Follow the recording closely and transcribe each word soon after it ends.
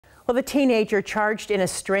Well, the teenager charged in a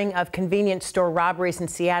string of convenience store robberies in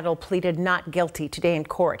Seattle pleaded not guilty today in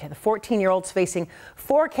court. The 14-year-old's facing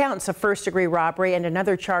 4 counts of first-degree robbery and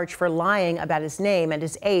another charge for lying about his name and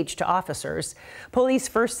his age to officers. Police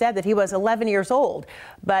first said that he was 11 years old,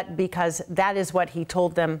 but because that is what he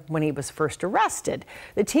told them when he was first arrested.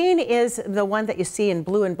 The teen is the one that you see in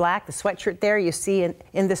blue and black, the sweatshirt there you see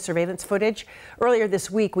in this surveillance footage. Earlier this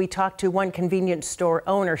week, we talked to one convenience store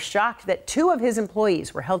owner shocked that 2 of his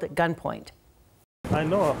employees were held at gunpoint. I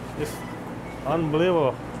know, it's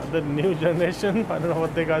unbelievable. The new generation, I don't know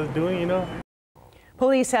what they guys are doing,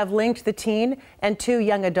 Police have linked the teen and 2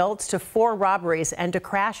 young adults to 4 robberies and a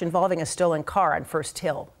crash involving a stolen car on First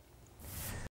Hill.